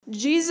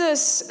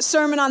Jesus'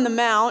 Sermon on the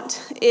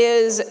Mount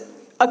is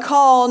a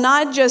call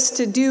not just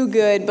to do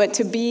good, but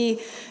to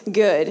be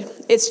good.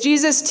 It's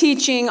Jesus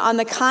teaching on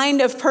the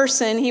kind of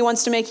person he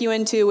wants to make you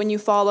into when you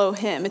follow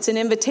him. It's an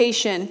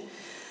invitation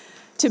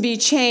to be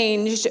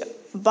changed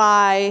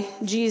by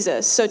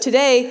Jesus. So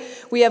today,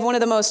 we have one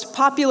of the most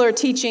popular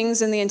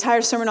teachings in the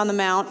entire Sermon on the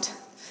Mount,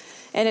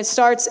 and it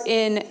starts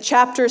in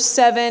chapter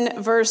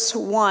 7, verse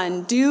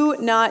 1. Do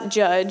not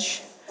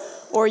judge,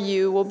 or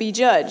you will be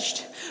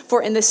judged.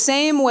 For in the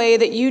same way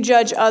that you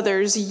judge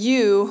others,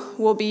 you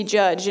will be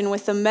judged. And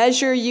with the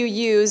measure you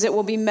use, it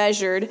will be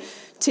measured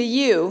to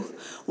you.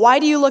 Why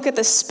do you look at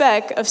the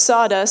speck of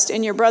sawdust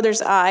in your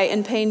brother's eye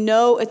and pay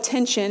no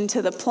attention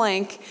to the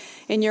plank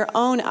in your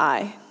own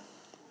eye?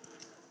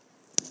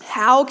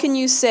 How can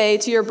you say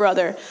to your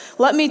brother,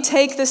 let me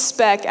take the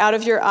speck out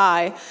of your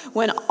eye,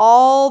 when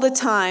all the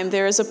time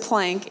there is a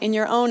plank in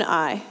your own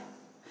eye?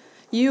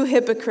 You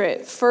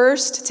hypocrite,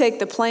 first take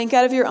the plank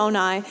out of your own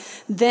eye,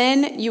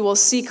 then you will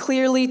see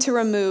clearly to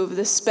remove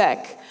the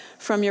speck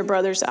from your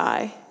brother's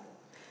eye.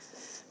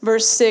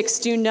 Verse 6,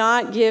 do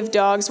not give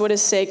dogs what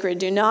is sacred.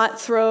 Do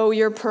not throw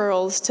your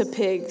pearls to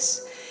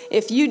pigs.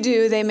 If you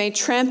do, they may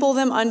trample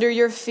them under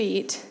your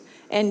feet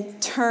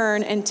and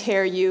turn and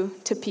tear you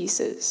to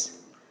pieces.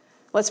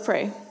 Let's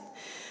pray.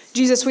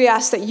 Jesus, we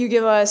ask that you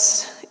give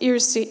us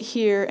ears to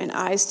hear and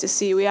eyes to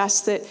see. We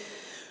ask that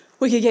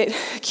we could get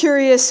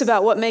curious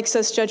about what makes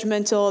us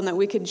judgmental, and that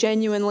we could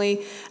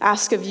genuinely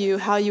ask of you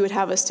how you would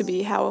have us to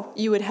be, how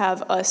you would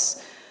have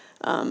us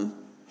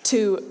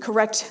to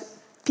correct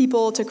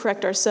people, to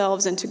correct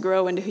ourselves, and to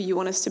grow into who you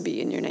want us to be.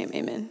 In your name,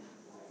 amen.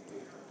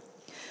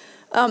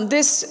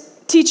 This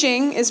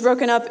teaching is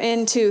broken up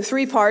into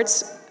 3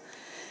 parts,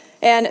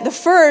 and the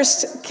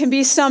first can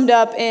be summed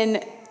up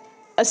in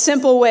a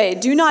simple way.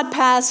 Do not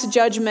pass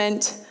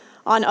judgment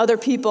on other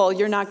people.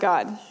 You're not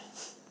God.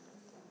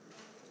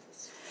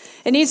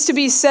 It needs to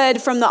be said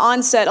from the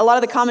onset. A lot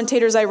of the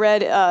commentators I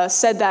read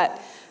said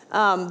that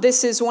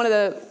this is one of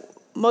the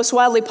most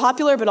widely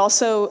popular, but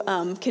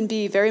also can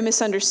be very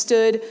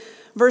misunderstood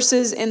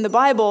verses in the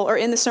Bible or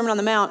in the Sermon on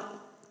the Mount.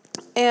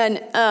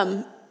 And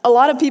a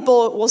lot of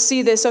people will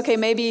see this, okay,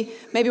 maybe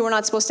we're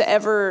not supposed to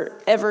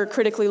ever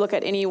critically look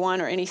at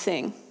anyone or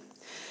anything.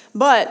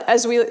 But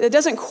it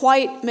doesn't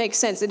quite make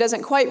sense. It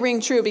doesn't quite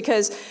ring true,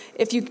 because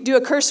if you do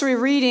a cursory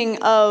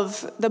reading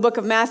of the book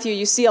of Matthew,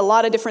 you see a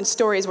lot of different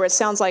stories where it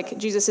sounds like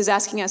Jesus is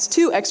asking us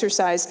to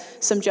exercise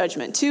some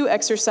judgment, to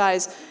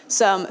exercise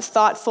some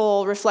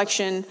thoughtful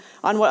reflection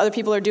on what other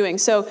people are doing.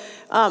 So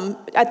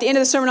at the end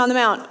of the Sermon on the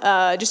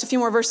Mount, just a few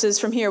more verses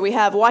from here, we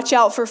have, watch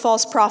out for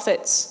false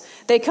prophets.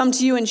 They come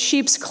to you in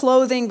sheep's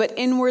clothing, but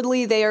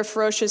inwardly they are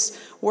ferocious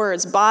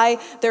words. By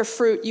their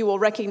fruit you will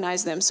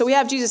recognize them. So we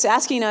have Jesus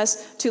asking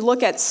us to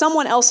look at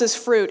someone else's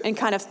fruit and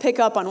kind of pick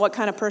up on what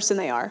kind of person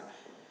they are.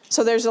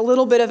 So there's a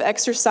little bit of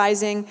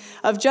exercising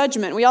of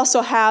judgment. We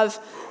also have,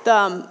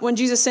 when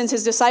Jesus sends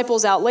his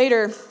disciples out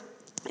later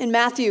in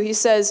Matthew, he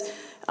says,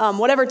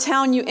 whatever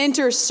town you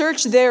enter,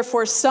 search there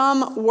for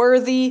some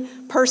worthy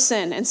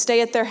person and stay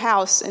at their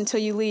house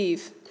until you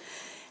leave.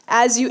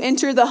 As you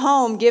enter the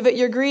home, give it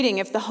your greeting.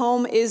 If the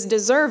home is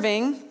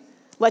deserving,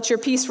 let your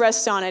peace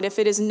rest on it. If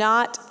it is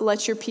not,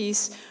 let your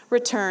peace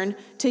return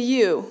to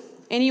you.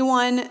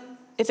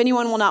 If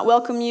anyone will not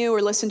welcome you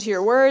or listen to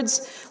your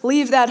words,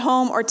 leave that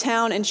home or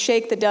town and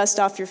shake the dust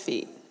off your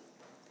feet.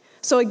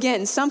 So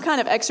again, some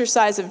kind of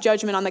exercise of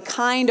judgment on the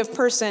kind of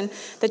person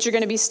that you're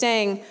going to be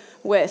staying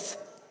with.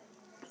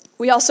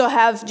 We also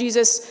have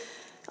Jesus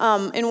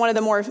in one of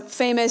the more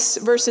famous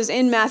verses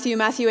in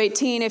Matthew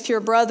 18, if your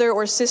brother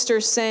or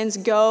sister sins,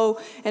 go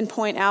and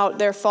point out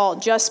their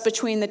fault just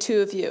between the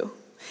two of you.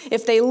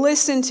 If they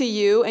listen to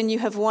you and you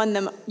have won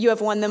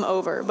them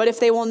over. But if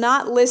they will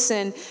not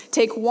listen,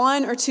 take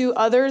 1 or 2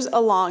 others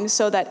along,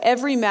 so that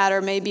every matter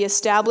may be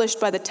established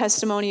by the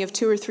testimony of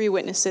 2 or 3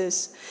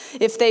 witnesses.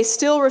 If they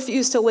still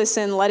refuse to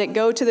listen, let it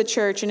go to the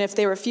church. And if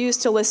they refuse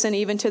to listen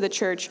even to the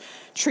church,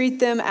 treat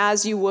them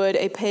as you would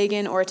a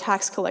pagan or a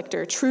tax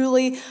collector.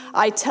 Truly,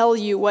 I tell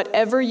you,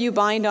 whatever you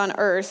bind on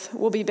earth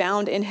will be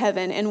bound in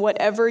heaven, and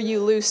whatever you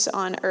loose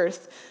on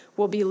earth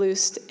will be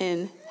loosed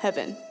in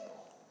heaven.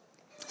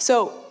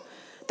 So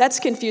that's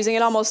confusing.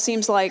 It almost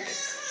seems like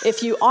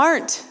if you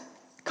aren't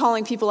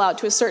calling people out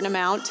to a certain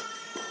amount,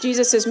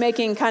 Jesus is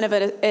making kind of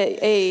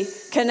a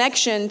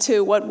connection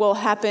to what will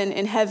happen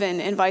in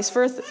heaven and vice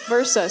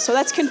versa. So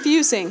that's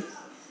confusing.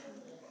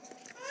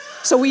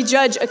 So we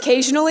judge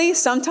occasionally.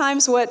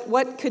 Sometimes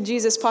what could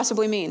Jesus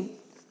possibly mean?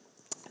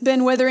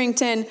 Ben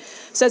Witherington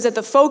says that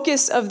the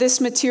focus of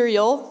this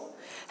material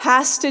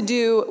has to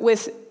do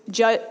with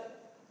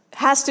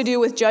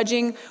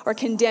judging or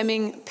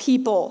condemning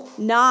people,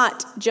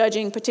 not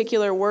judging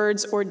particular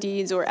words or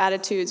deeds or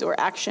attitudes or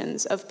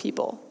actions of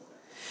people.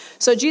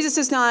 So Jesus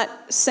is not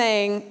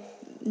saying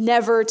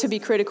never to be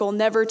critical,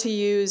 never to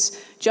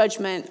use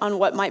judgment on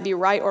what might be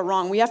right or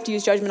wrong. We have to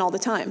use judgment all the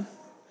time.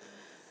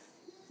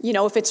 You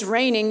know, if it's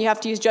raining, you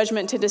have to use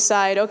judgment to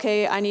decide,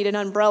 okay, I need an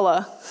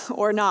umbrella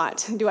or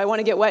not. Do I want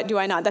to get wet? Do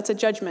I not? That's a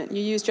judgment.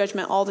 You use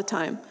judgment all the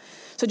time.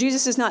 So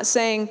Jesus is not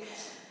saying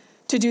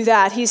to do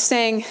that. He's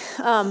saying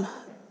that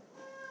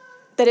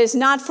it's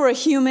not for a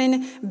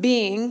human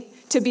being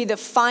to be the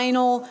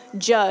final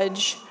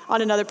judge on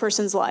another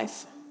person's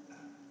life.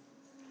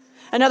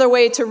 Another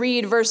way to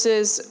read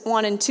verses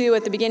 1 and 2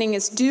 at the beginning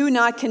is, do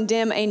not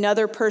condemn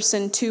another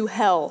person to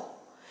hell,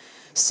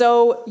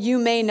 so you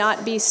may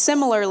not be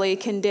similarly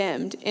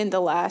condemned in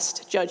the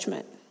last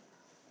judgment.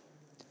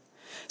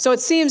 So it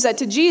seems that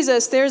to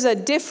Jesus, there's a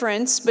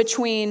difference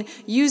between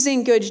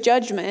using good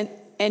judgment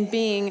and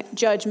being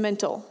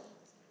judgmental.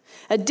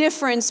 A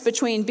difference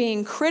between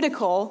being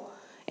critical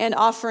and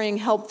offering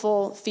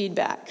helpful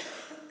feedback.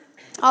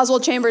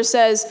 Oswald Chambers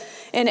says,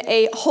 in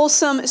a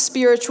wholesome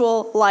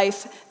spiritual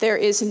life, there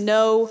is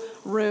no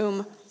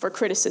room for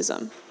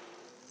criticism.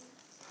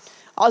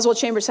 Oswald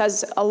Chambers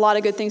has a lot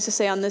of good things to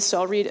say on this, so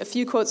I'll read a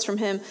few quotes from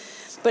him.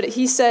 But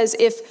he says,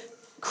 if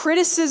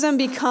criticism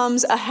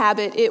becomes a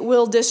habit, it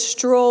will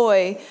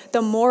destroy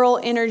the moral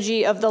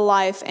energy of the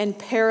life and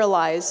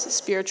paralyze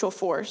spiritual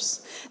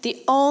force.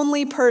 The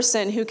only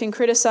person who can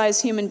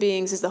criticize human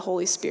beings is the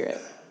Holy Spirit.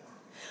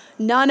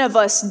 None of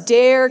us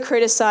dare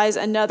criticize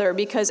another,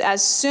 because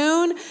as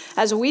soon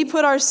as we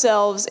put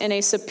ourselves in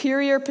a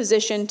superior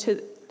position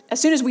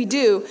as soon as we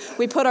do,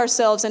 we put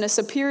ourselves in a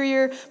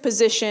superior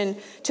position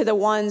to the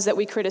ones that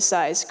we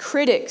criticize.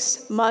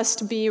 Critics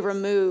must be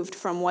removed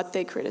from what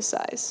they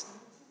criticize.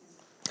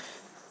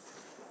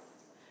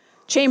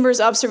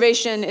 Chambers'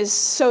 observation is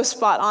so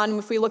spot on.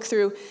 If we look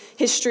through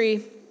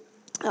history,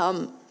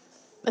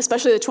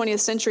 especially the 20th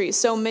century,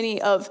 so many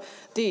of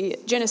the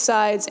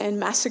genocides and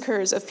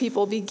massacres of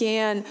people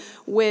began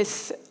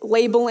with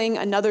labeling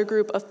another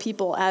group of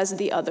people as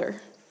the other,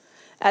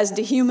 as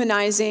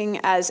dehumanizing,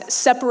 as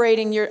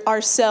separating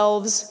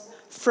ourselves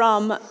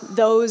from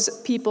those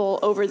people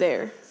over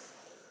there.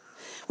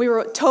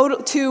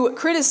 To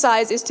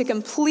criticize is to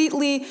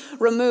completely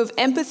remove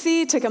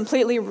empathy, to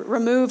completely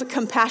remove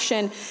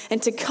compassion,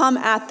 and to come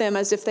at them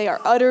as if they are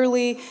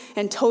utterly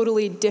and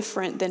totally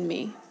different than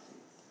me.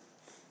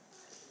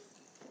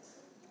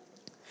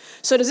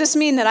 So does this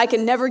mean that I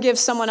can never give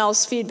someone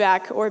else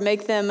feedback or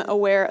make them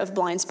aware of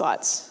blind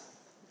spots?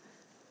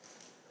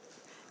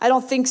 I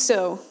don't think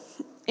so.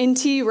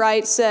 N.T.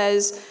 Wright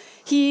says,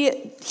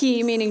 he,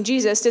 meaning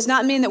Jesus, does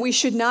not mean that we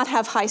should not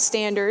have high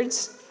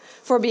standards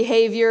for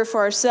behavior,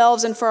 for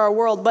ourselves and for our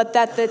world, but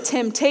that the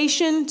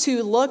temptation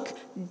to look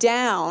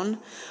down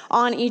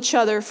on each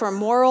other for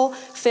moral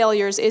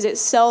failures is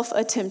itself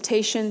a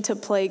temptation to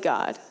play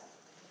God.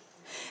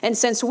 And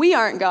since we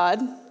aren't God,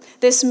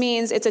 this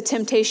means it's a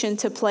temptation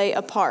to play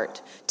a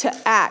part, to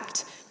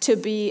act, to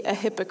be a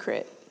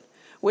hypocrite,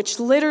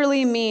 which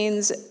literally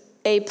means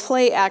a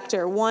play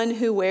actor, one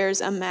who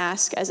wears a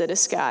mask as a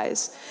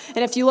disguise. And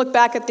if you look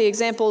back at the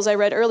examples I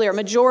read earlier,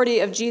 majority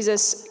of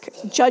Jesus'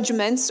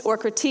 judgments or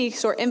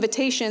critiques or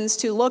invitations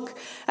to look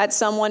at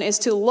someone is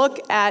to look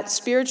at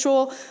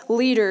spiritual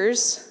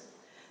leaders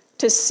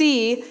to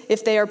see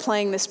if they are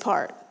playing this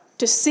part,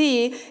 to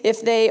see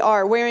if they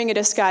are wearing a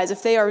disguise,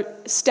 if they are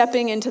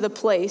stepping into the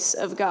place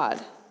of God.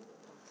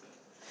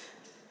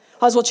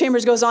 Oswald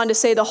Chambers goes on to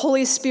say, the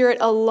Holy Spirit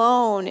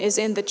alone is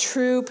in the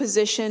true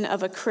position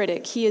of a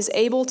critic. He is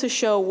able to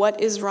show what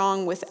is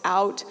wrong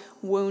without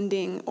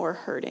wounding or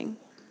hurting.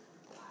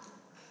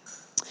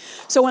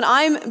 So when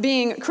I'm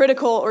being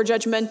critical or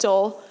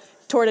judgmental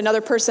toward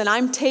another person,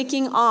 I'm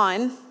taking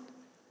upon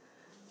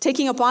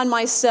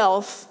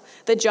myself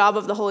the job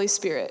of the Holy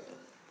Spirit.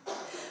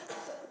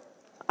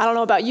 I don't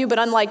know about you, but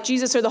unlike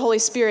Jesus or the Holy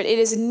Spirit, it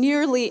is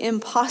nearly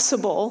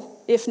impossible,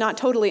 if not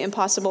totally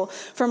impossible,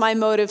 for my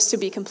motives to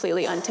be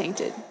completely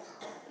untainted.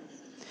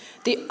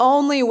 The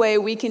only way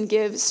we can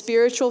give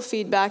spiritual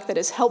feedback that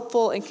is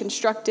helpful and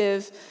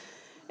constructive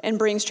and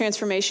brings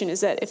transformation is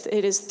that if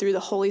it is through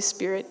the Holy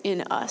Spirit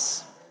in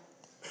us.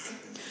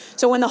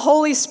 So when the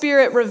Holy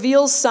Spirit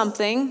reveals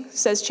something,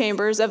 says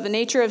Chambers, of the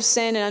nature of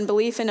sin and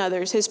unbelief in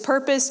others, his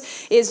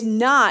purpose is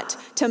not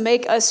to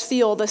make us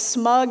feel the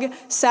smug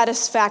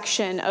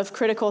satisfaction of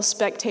critical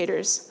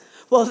spectators.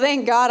 Well,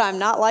 thank God I'm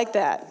not like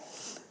that.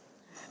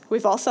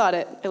 We've all thought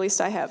it, at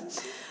least I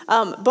have.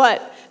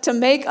 But to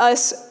make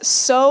us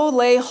so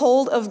lay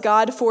hold of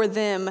God for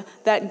them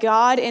that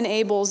God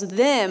enables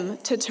them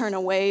to turn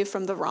away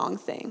from the wrong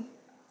thing.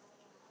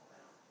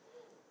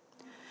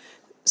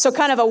 So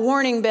kind of a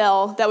warning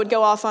bell that would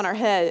go off in our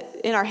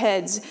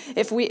heads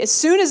if we, as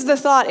soon as the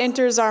thought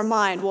enters our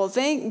mind, well,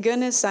 thank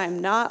goodness I'm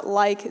not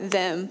like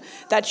them.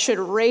 That should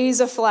raise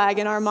a flag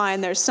in our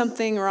mind. There's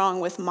something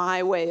wrong with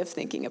my way of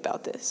thinking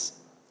about this.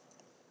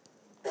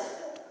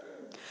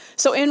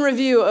 So in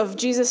review of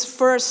Jesus'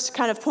 first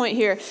kind of point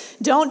here,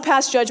 don't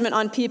pass judgment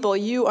on people.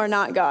 You are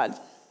not God.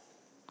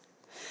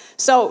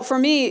 So for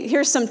me,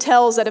 here's some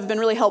tells that have been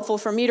really helpful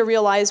for me to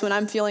realize when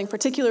I'm feeling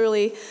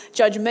particularly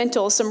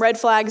judgmental, some red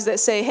flags that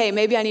say, hey,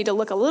 maybe I need to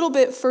look a little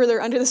bit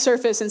further under the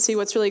surface and see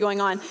what's really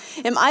going on.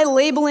 Am I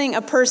labeling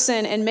a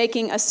person and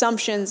making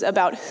assumptions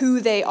about who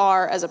they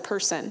are as a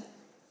person?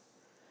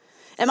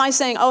 Am I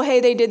saying, oh,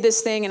 hey, they did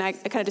this thing and I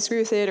kind of disagree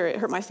with it, or it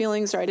hurt my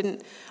feelings, or I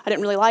didn't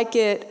really like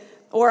it?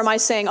 Or am I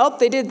saying, oh,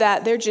 they did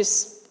that, they're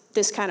just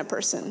this kind of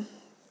person.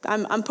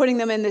 I'm putting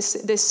them in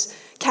this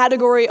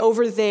category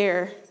over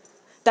there.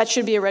 That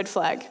should be a red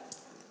flag.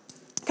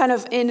 Kind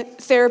of in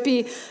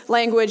therapy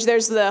language,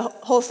 there's the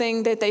whole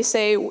thing that they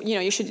say,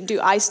 you should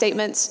do I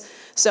statements.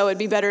 So it'd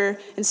be better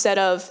instead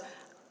of,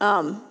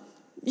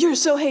 you're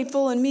so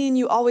hateful and mean,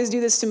 you always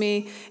do this to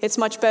me. It's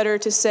much better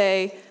to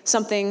say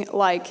something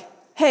like,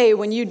 hey,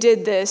 when you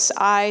did this,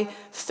 I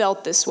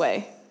felt this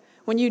way.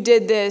 When you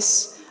did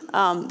this,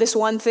 this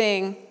one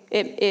thing,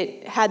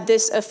 it had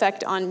this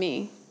effect on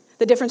me.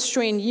 The difference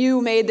between you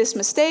made this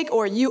mistake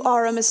or you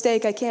are a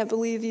mistake, I can't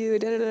believe you,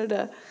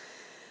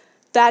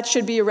 That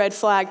should be a red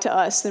flag to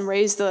us. Then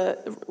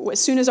as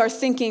soon as our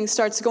thinking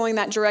starts going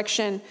that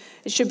direction,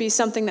 it should be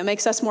something that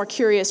makes us more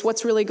curious.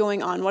 What's really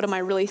going on? What am I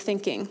really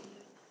thinking?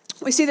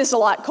 We see this a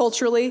lot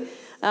culturally,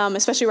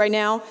 especially right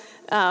now.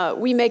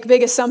 We make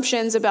big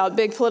assumptions about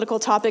big political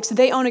topics.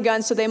 They own a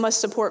gun, so they must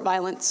support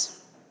violence.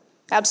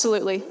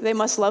 Absolutely. They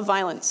must love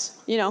violence,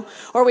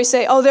 Or we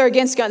say, they're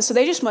against guns, so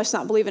they just must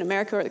not believe in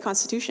America or the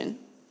Constitution.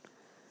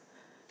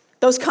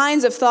 Those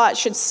kinds of thoughts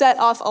should set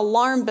off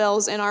alarm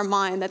bells in our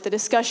mind that the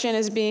discussion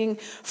is being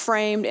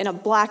framed in a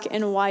black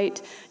and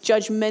white,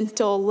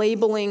 judgmental,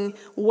 labeling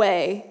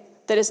way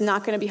that is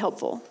not going to be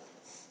helpful.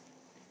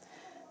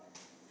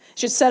 It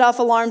should set off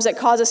alarms that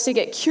cause us to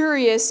get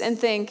curious and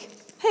think,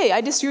 hey,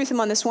 I disagree with him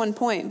on this one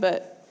point,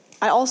 but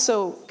I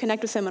also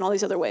connect with him in all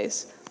these other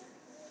ways.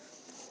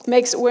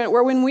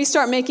 When we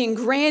start making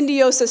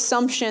grandiose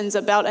assumptions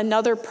about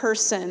another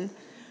person,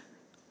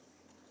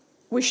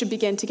 we should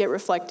begin to get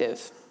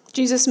reflective.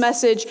 Jesus'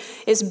 message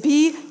is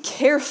be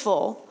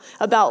careful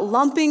about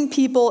lumping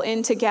people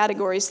into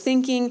categories,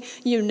 thinking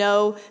you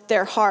know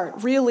their heart.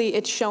 Really,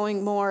 it's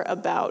showing more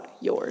about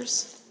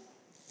yours.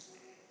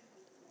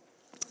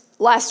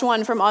 Last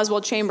one from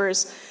Oswald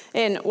Chambers,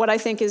 in what I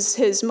think is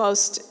his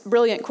most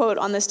brilliant quote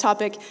on this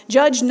topic.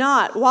 Judge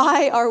not.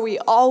 Why are we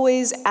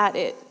always at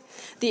it?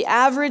 The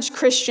average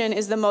Christian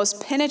is the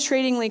most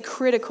penetratingly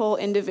critical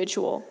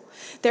individual.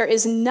 There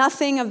is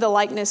nothing of the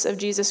likeness of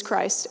Jesus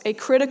Christ. A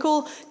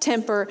critical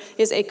temper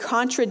is a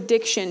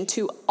contradiction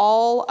to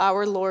all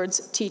our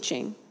Lord's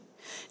teaching.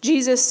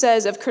 Jesus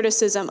says of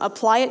criticism,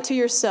 apply it to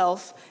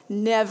yourself,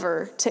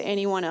 never to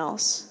anyone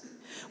else.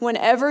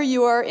 Whenever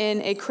you are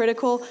in a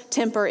critical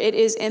temper, it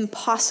is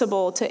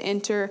impossible to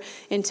enter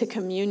into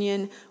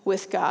communion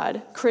with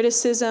God.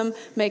 Criticism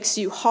makes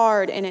you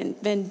hard and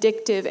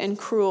vindictive and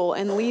cruel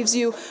and leaves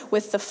you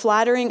with the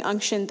flattering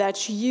unction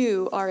that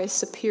you are a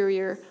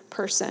superior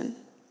person.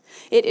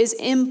 It is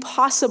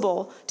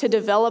impossible to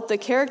develop the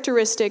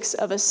characteristics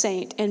of a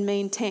saint and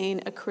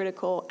maintain a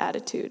critical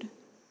attitude.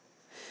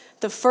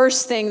 The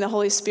first thing the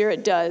Holy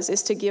Spirit does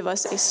is to give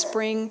us a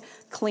spring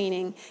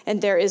cleaning,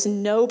 and there is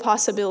no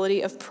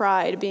possibility of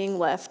pride being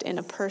left in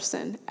a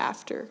person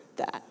after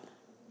that.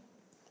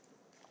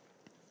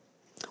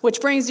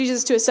 Which brings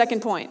Jesus to a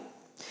second point.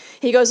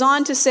 He goes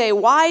on to say,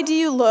 why do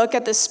you look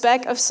at the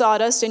speck of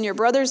sawdust in your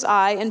brother's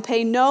eye and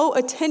pay no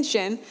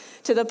attention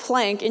to the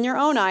plank in your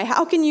own eye?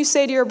 How can you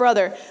say to your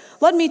brother,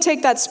 let me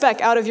take that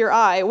speck out of your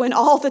eye, when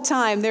all the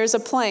time there's a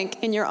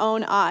plank in your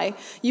own eye?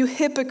 You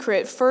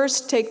hypocrite,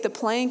 first take the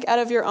plank out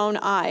of your own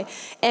eye,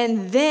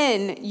 and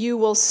then you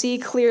will see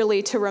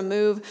clearly to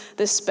remove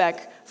the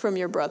speck from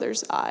your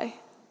brother's eye.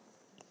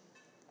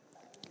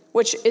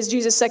 Which is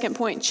Jesus' second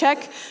point.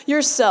 Check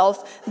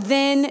yourself,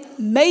 then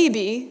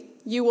maybe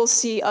you will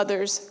see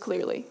others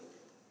clearly.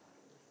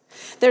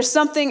 There's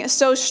something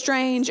so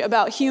strange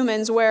about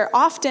humans where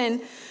often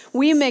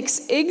we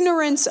mix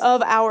ignorance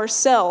of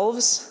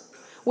ourselves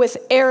with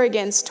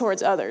arrogance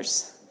towards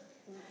others.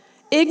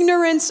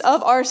 Ignorance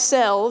of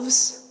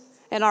ourselves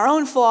and our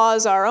own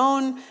flaws, our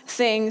own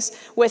things,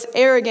 with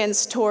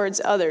arrogance towards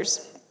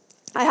others.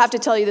 I have to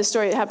tell you this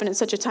story. It happened in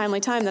such a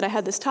timely time that I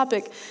had this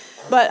topic.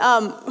 But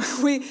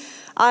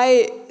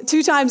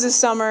 2 times this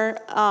summer,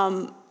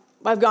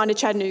 I've gone to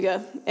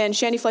Chattanooga, and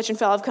Shandy, Fletch, and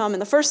Fell have come.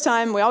 And the first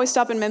time, we always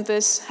stop in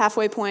Memphis,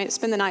 halfway point,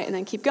 spend the night, and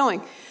then keep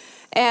going.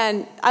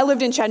 And I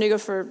lived in Chattanooga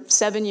for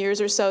 7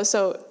 years or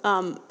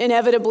so,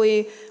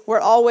 inevitably,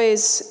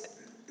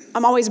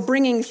 I'm always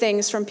bringing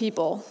things from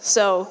people.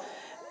 So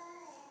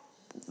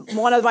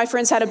one of my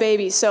friends had a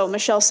baby, so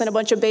Michelle sent a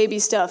bunch of baby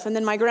stuff, and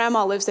then my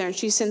grandma lives there, and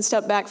she sent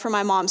stuff back for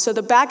my mom. So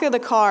the back of the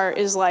car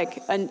is like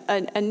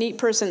a neat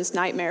person's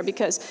nightmare,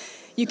 because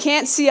you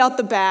can't see out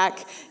the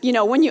back.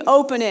 When you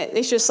open it,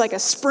 it's just like a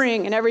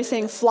spring, and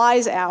everything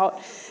flies out.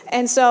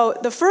 And so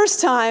the first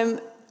time,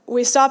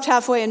 we stopped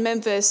halfway in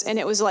Memphis, and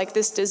it was like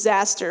this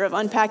disaster of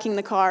unpacking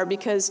the car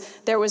because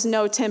there was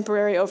no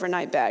temporary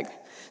overnight bag.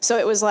 So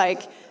it was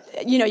like,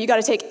 you got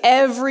to take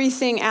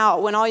everything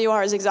out when all you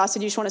are is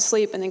exhausted. You just want to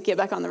sleep and then get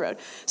back on the road.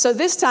 So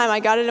this time I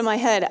got it in my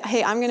head,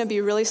 hey, I'm going to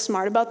be really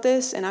smart about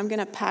this, and I'm going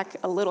to pack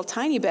a little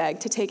tiny bag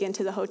to take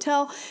into the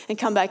hotel and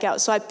come back out.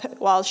 So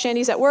while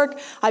Shandy's at work,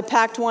 I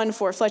packed one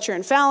for Fletcher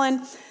and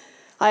Fallon.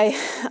 I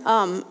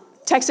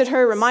texted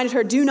her, reminded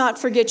her, do not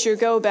forget your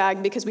go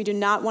bag, because we do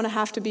not want to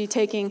have to be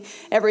taking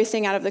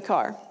everything out of the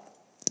car.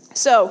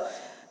 So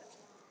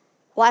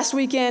last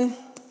weekend,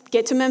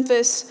 get to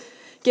Memphis,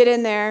 get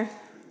in there,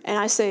 and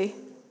I say,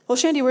 well,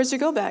 Shandy, where's your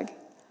go bag?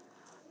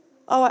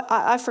 Oh,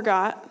 I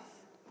forgot.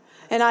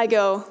 And I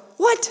go,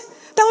 what?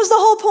 That was the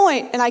whole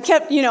point. And I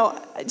kept,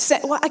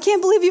 saying, well, I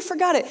can't believe you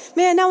forgot it.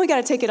 Man, now we got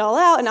to take it all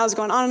out. And I was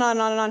going on and on and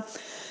on and on.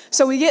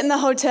 So we get in the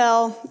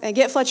hotel and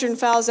get Fletcher and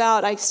Fowles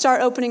out. I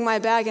start opening my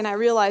bag and I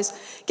realize,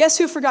 guess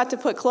who forgot to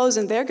put clothes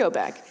in their go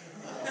bag?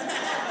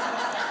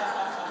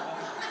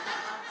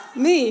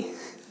 Me.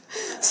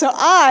 So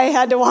I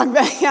had to walk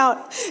back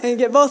out and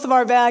get both of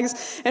our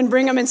bags and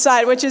bring them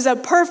inside, which is a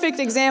perfect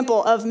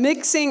example of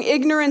mixing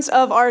ignorance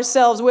of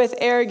ourselves with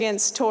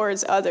arrogance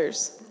towards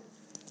others.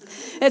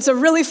 It's a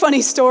really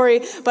funny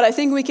story, but I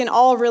think we can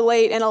all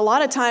relate, and a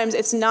lot of times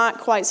it's not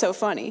quite so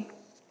funny.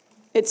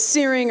 It's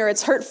searing or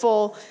it's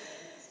hurtful.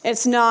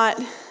 It's not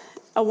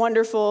a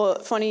wonderful,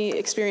 funny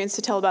experience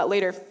to tell about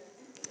later.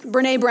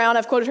 Brene Brown,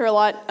 I've quoted her a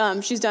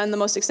lot. She's done the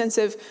most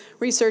extensive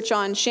research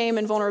on shame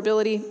and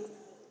vulnerability.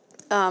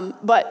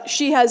 But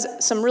she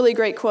has some really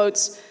great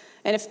quotes,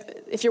 and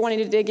if you're wanting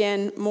to dig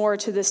in more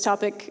to this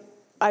topic,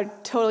 I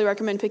totally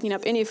recommend picking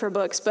up any of her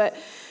books. But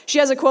she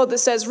has a quote that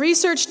says,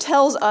 "Research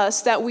tells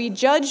us that we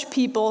judge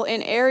people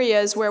in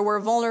areas where we're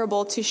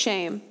vulnerable to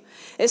shame,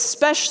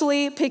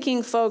 especially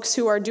picking folks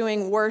who are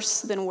doing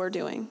worse than we're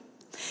doing.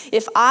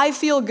 If I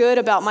feel good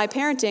about my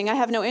parenting, I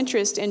have no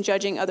interest in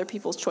judging other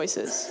people's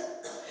choices.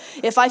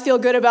 If I feel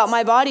good about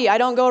my body, I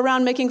don't go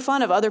around making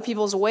fun of other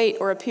people's weight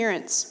or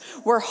appearance.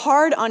 We're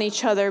hard on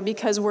each other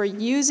because we're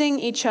using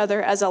each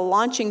other as a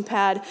launching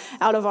pad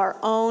out of our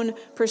own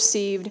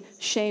perceived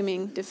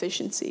shaming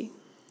deficiency."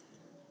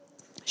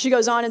 She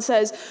goes on and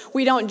says,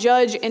 "We don't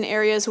judge in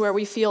areas where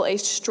we feel a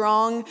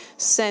strong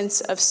sense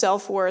of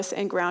self-worth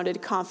and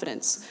grounded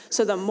confidence.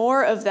 So the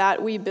more of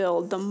that we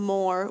build, the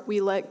more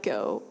we let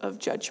go of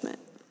judgment."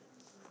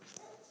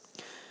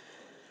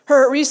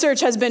 Her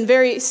research has been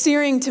very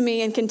searing to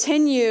me and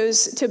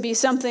continues to be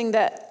something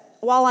that,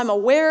 while I'm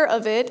aware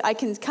of it, I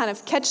can kind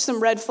of catch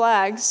some red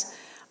flags.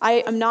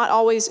 I am not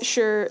always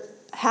sure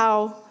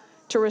how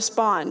to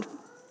respond.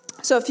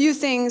 So a few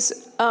things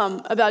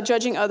about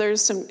judging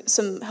others,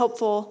 some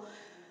helpful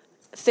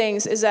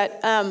things, is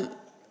that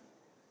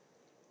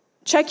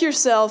check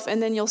yourself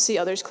and then you'll see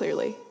others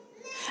clearly.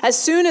 As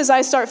soon as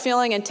I start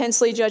feeling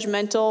intensely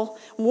judgmental,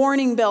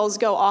 warning bells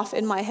go off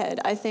in my head.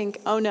 I think,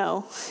 oh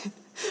no.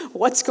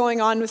 What's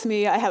going on with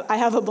me? I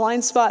have a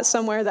blind spot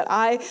somewhere that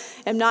I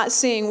am not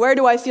seeing. Where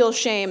do I feel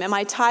shame? Am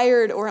I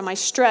tired or am I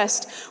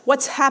stressed?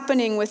 What's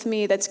happening with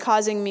me that's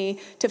causing me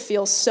to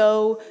feel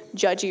so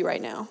judgy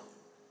right now?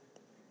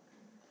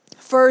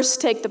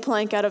 First, take the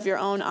plank out of your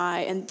own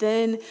eye, and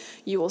then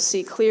you will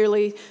see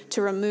clearly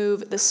to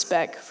remove the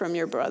speck from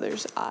your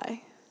brother's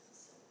eye.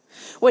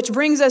 Which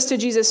brings us to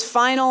Jesus'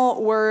 final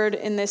word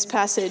in this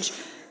passage.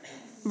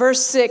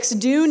 Verse 6,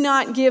 "Do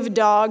not give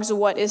dogs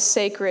what is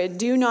sacred.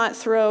 Do not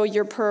throw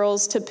your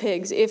pearls to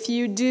pigs. If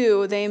you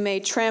do, they may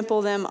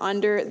trample them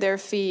under their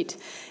feet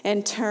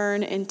and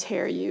turn and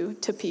tear you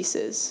to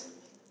pieces."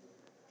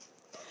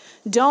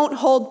 Don't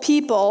hold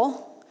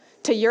people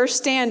to your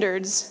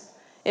standards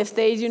if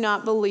they do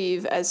not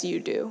believe as you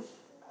do.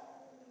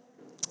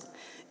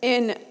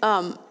 In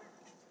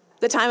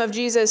the time of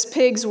Jesus,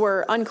 pigs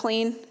were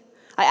unclean.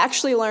 I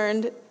actually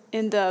learned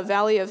in the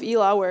Valley of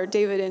Elah, where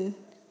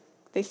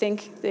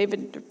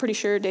pretty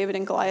sure David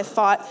and Goliath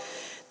fought.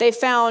 They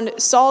found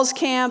Saul's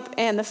camp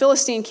and the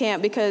Philistine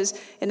camp, because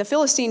in the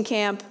Philistine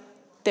camp,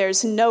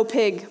 there's no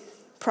pig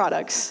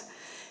products.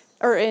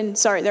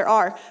 There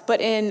are.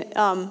 But in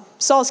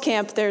Saul's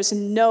camp, there's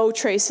no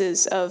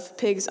traces of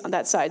pigs on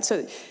that side.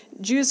 So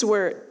Jews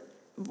were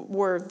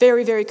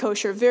very, very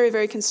kosher, very,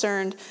 very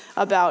concerned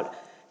about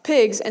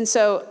pigs. And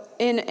so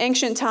in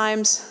ancient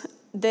times,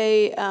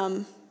 they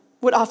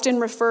would often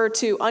refer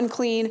to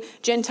unclean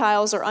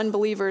Gentiles or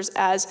unbelievers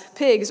as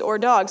pigs or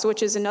dogs,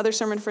 which is another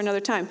sermon for another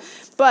time.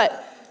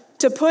 But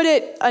to put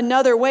it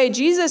another way,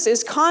 Jesus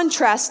is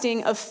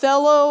contrasting a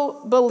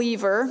fellow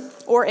believer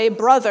or a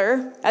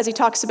brother, as he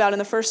talks about in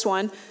the first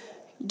one.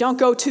 Don't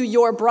go to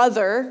your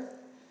brother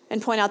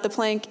and point out the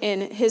plank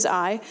in his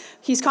eye.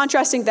 He's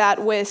contrasting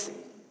that with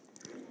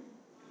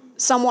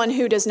someone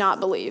who does not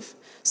believe,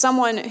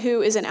 someone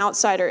who is an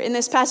outsider. In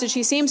this passage,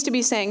 he seems to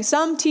be saying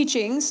some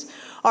teachings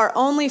are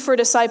only for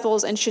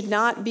disciples and should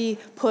not be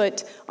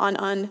put on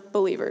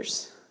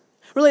unbelievers.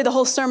 Really, the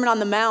whole Sermon on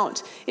the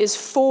Mount is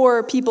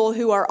for people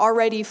who are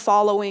already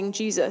following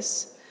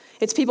Jesus.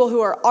 It's people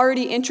who are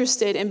already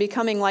interested in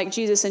becoming like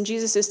Jesus, and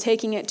Jesus is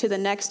taking it to the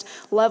next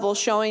level,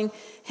 showing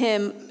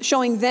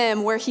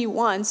us where he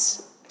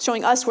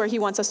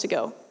wants us to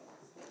go.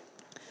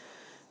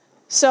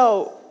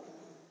 So,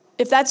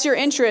 if that's your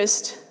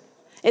interest,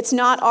 it's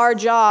not our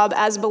job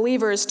as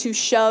believers to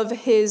shove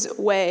his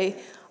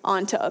way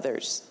onto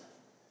others.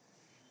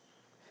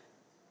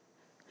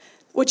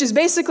 Which is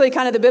basically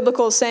kind of the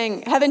biblical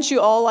saying, haven't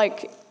you all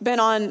been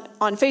on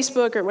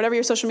Facebook or whatever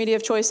your social media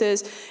of choice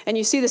is, and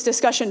you see this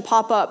discussion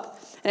pop up,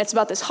 and it's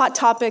about this hot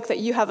topic that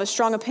you have a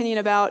strong opinion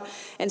about,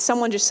 and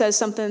someone just says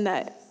something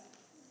that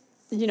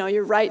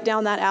you're right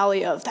down that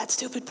alley of that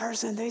stupid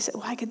person. They said,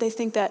 why could they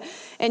think that?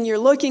 And you're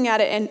looking at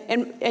it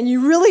and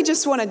you really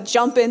just want to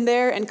jump in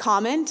there and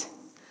comment.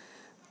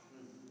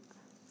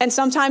 And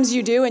sometimes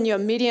you do and you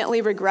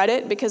immediately regret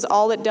it because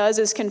all it does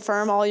is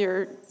confirm all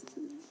your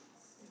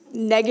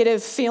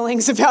negative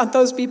feelings about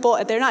those people.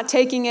 And they're not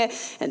taking it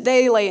and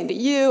they lay into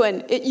you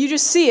and you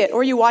just see it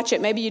or you watch it.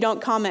 Maybe you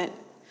don't comment.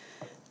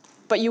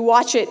 But you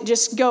watch it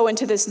just go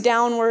into this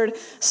downward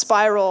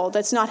spiral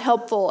that's not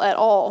helpful at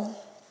all.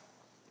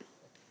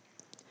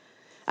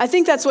 I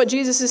think that's what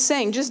Jesus is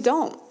saying. Just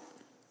don't.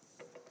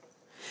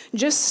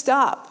 Just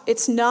stop.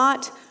 It's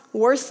not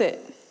worth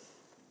it.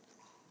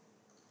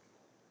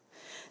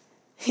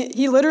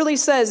 He literally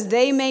says,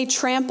 they may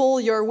trample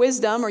your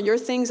wisdom or your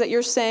things that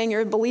you're saying,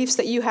 your beliefs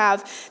that you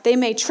have. They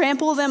may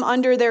trample them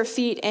under their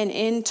feet and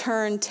in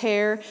turn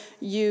tear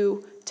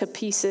you to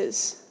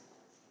pieces.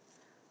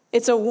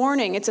 It's a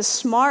warning. It's a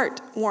smart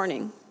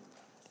warning.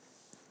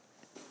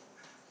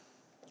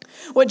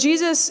 What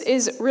Jesus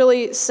is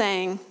really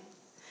saying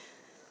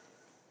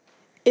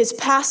is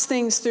pass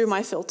things through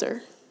my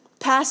filter.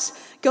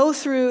 Go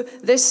through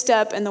this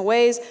step and the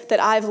ways that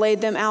I've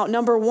laid them out.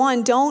 Number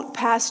one, don't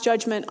pass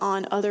judgment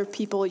on other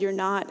people. You're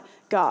not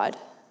God.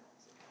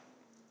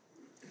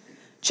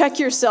 Check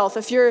yourself.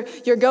 If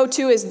your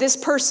go-to is this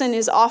person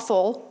is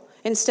awful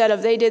instead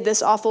of they did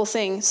this awful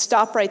thing,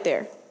 stop right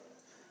there.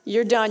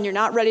 You're done. You're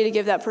not ready to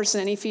give that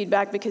person any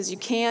feedback because you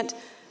can't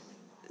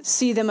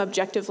see them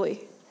objectively.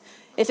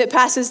 If it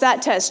passes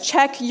that test,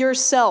 check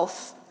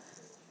yourself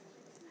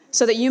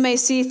so that you may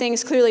see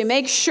things clearly.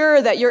 Make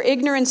sure that your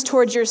ignorance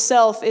towards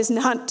yourself is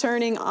not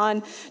turning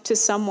on to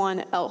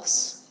someone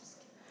else.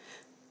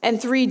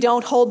 And 3,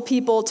 don't hold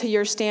people to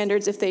your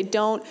standards if they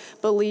don't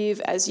believe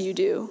as you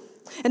do.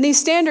 And these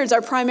standards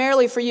are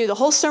primarily for you. The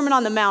whole Sermon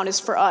on the Mount is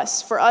for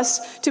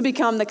us to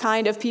become the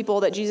kind of people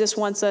that Jesus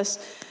wants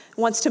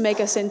to make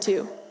us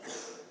into.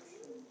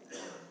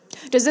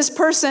 Does this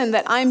person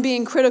that I'm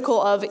being critical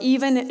of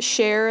even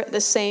share the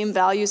same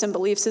values and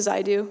beliefs as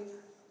I do?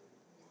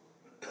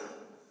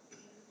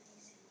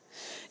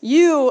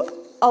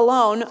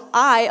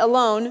 I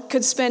alone,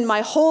 could spend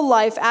my whole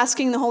life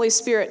asking the Holy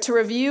Spirit to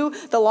review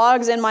the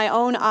logs in my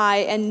own eye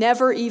and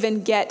never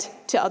even get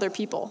to other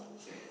people.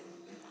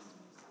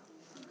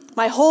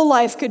 My whole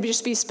life could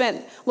just be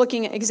spent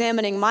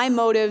examining my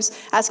motives,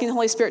 asking the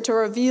Holy Spirit to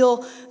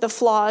reveal the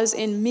flaws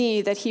in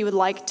me that He would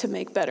like to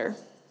make better.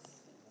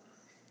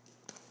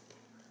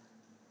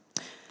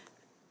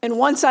 And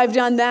once I've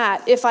done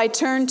that, if I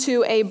turn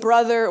to a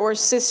brother or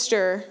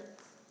sister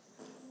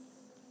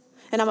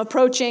and I'm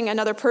approaching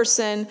another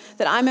person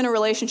that I'm in a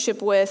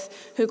relationship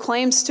with who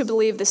claims to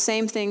believe the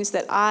same things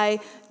that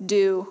I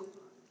do,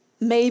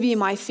 maybe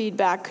my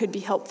feedback could be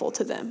helpful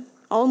to them.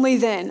 Only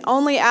then,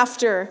 only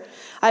after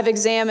I've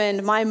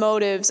examined my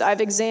motives,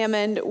 I've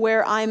examined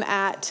where I'm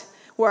at,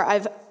 where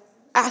I've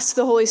asked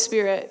the Holy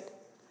Spirit,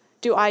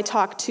 do I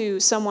talk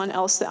to someone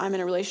else that I'm in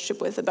a relationship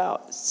with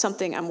about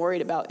something I'm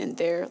worried about in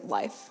their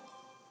life.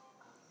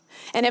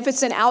 And if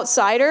it's an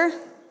outsider,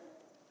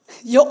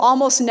 you'll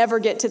almost never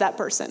get to that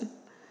person.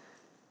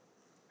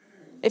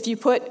 If you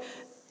put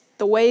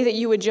the way that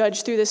you would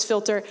judge through this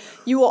filter,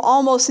 you will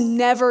almost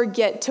never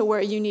get to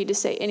where you need to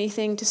say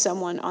anything to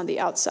someone on the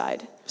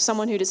outside,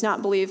 someone who does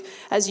not believe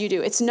as you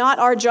do. It's not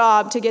our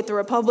job to get the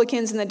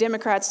Republicans and the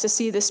Democrats to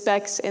see the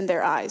specks in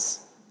their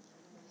eyes,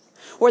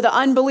 or the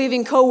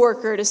unbelieving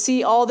coworker to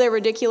see all their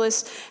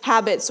ridiculous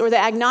habits, or the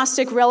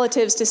agnostic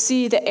relatives to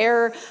see the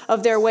error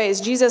of their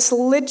ways. Jesus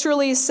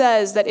literally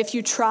says that if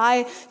you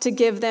try to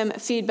give them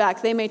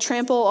feedback, they may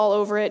trample all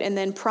over it and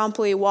then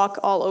promptly walk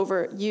all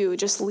over you.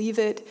 Just leave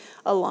it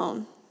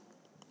alone.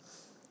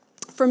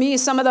 For me,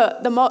 some of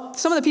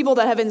the people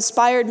that have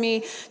inspired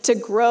me to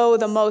grow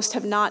the most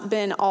have not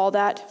been all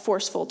that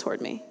forceful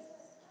toward me.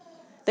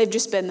 They've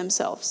just been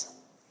themselves.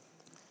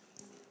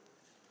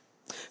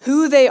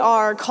 Who they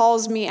are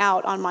calls me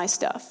out on my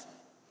stuff.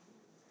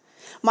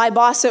 My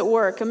boss at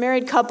work, a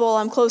married couple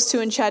I'm close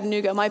to in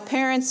Chattanooga, my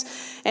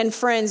parents and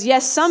friends.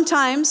 Yes,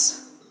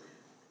 sometimes,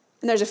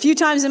 and there's a few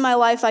times in my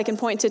life I can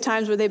point to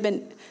times where they've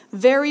been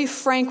very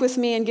frank with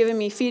me and given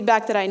me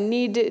feedback that I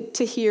needed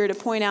to hear to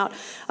point out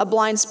a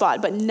blind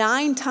spot. But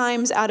 9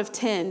 times out of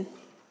 10,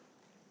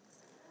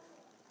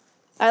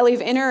 I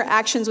leave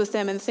interactions with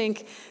them and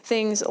think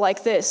things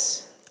like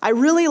this. I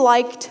really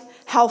liked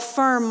how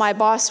firm my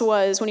boss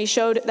was when he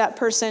showed that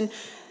person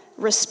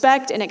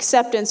respect and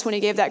acceptance when he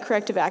gave that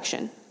corrective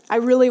action. I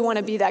really want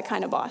to be that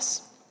kind of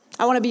boss.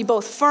 I want to be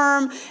both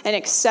firm and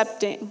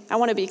accepting. I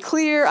want to be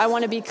clear. I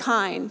want to be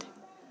kind.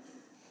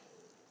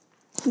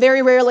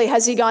 Very rarely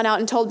has he gone out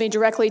and told me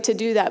directly to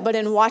do that, but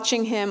in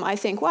watching him, I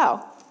think,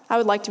 wow, I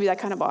would like to be that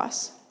kind of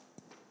boss.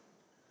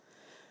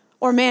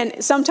 Or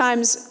man,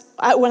 sometimes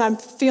when I'm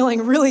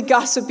feeling really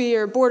gossipy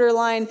or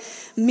borderline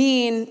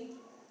mean,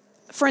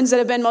 friends that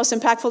have been most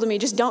impactful to me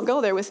just don't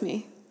go there with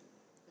me.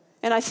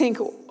 And I think,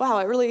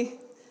 wow,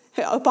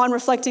 upon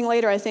reflecting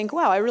later, I think,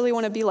 wow, I really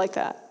want to be like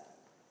that.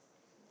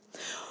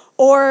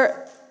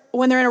 Or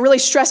when they're in a really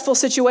stressful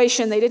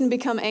situation, they didn't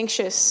become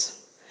anxious.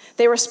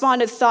 They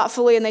responded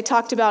thoughtfully, and they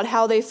talked about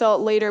how they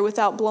felt later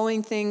without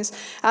blowing things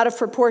out of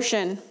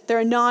proportion. They're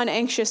a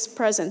non-anxious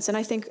presence, and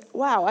I think,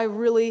 wow, I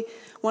really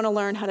want to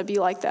learn how to be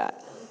like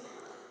that.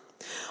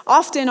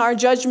 Often our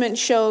judgment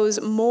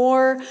shows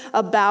more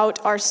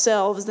about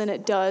ourselves than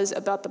it does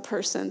about the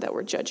person that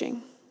we're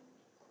judging.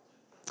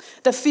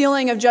 The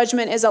feeling of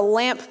judgment is a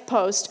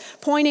lamppost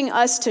pointing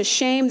us to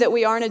shame that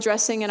we aren't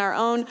addressing in our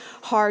own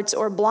hearts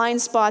or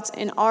blind spots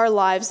in our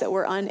lives that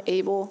we're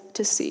unable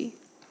to see.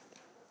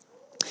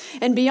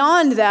 And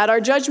beyond that,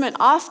 our judgment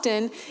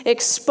often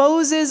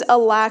exposes a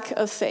lack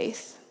of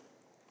faith.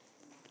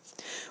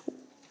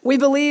 We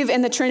believe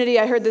in the Trinity.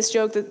 I heard this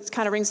joke that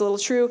kind of rings a little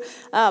true,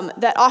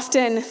 that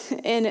often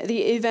in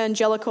the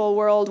evangelical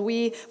world,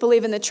 we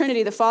believe in the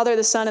Trinity, the Father,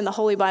 the Son, and the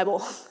Holy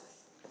Bible.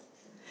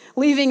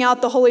 Leaving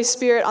out the Holy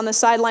Spirit on the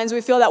sidelines, we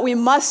feel that we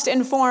must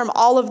inform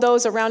all of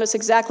those around us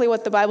exactly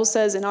what the Bible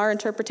says in our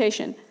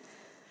interpretation.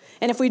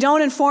 And if we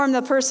don't inform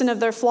the person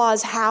of their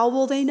flaws, how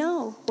will they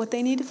know what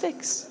they need to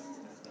fix?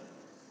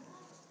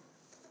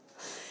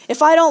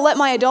 If I don't let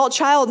my adult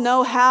child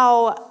know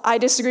how I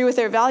disagree with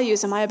their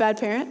values, am I a bad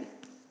parent?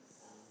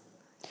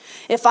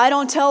 If I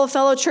don't tell a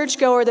fellow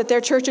churchgoer that their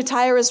church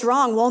attire is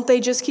wrong, won't they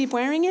just keep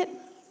wearing it?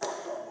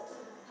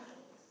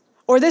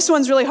 Or this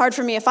one's really hard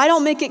for me. If I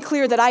don't make it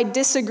clear that I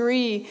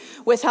disagree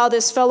with how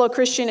this fellow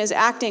Christian is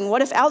acting,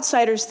 what if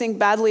outsiders think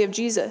badly of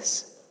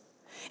Jesus?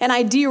 And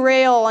I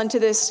derail onto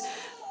this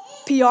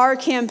PR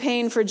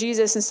campaign for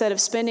Jesus instead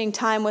of spending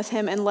time with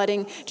him and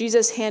letting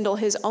Jesus handle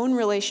his own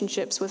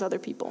relationships with other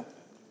people.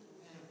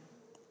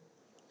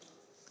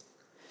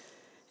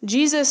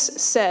 Jesus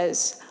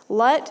says,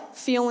 let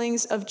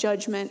feelings of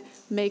judgment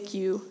make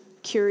you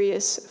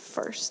curious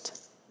first.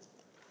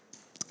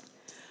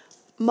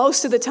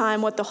 Most of the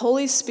time, what the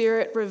Holy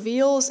Spirit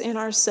reveals in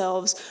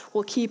ourselves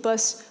will keep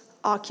us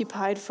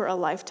occupied for a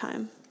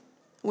lifetime.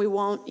 We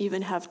won't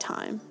even have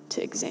time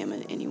to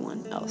examine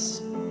anyone else.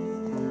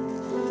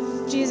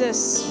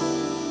 Jesus,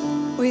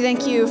 we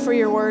thank you for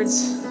your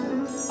words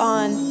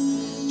on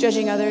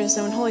judging others.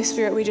 And Holy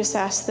Spirit, we just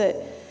ask that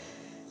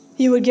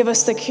you would give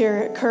us the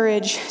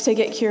courage to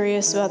get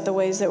curious about the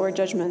ways that we're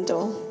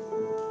judgmental,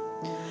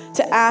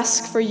 to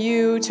ask for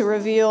you to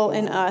reveal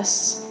in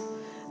us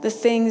the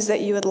things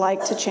that you would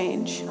like to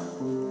change.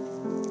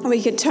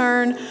 We could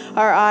turn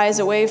our eyes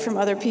away from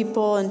other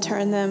people and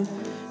turn them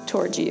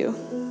towards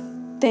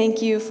you.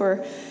 Thank you for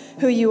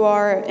who you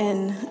are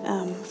and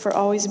for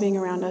always being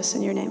around us.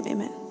 In your name,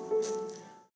 amen.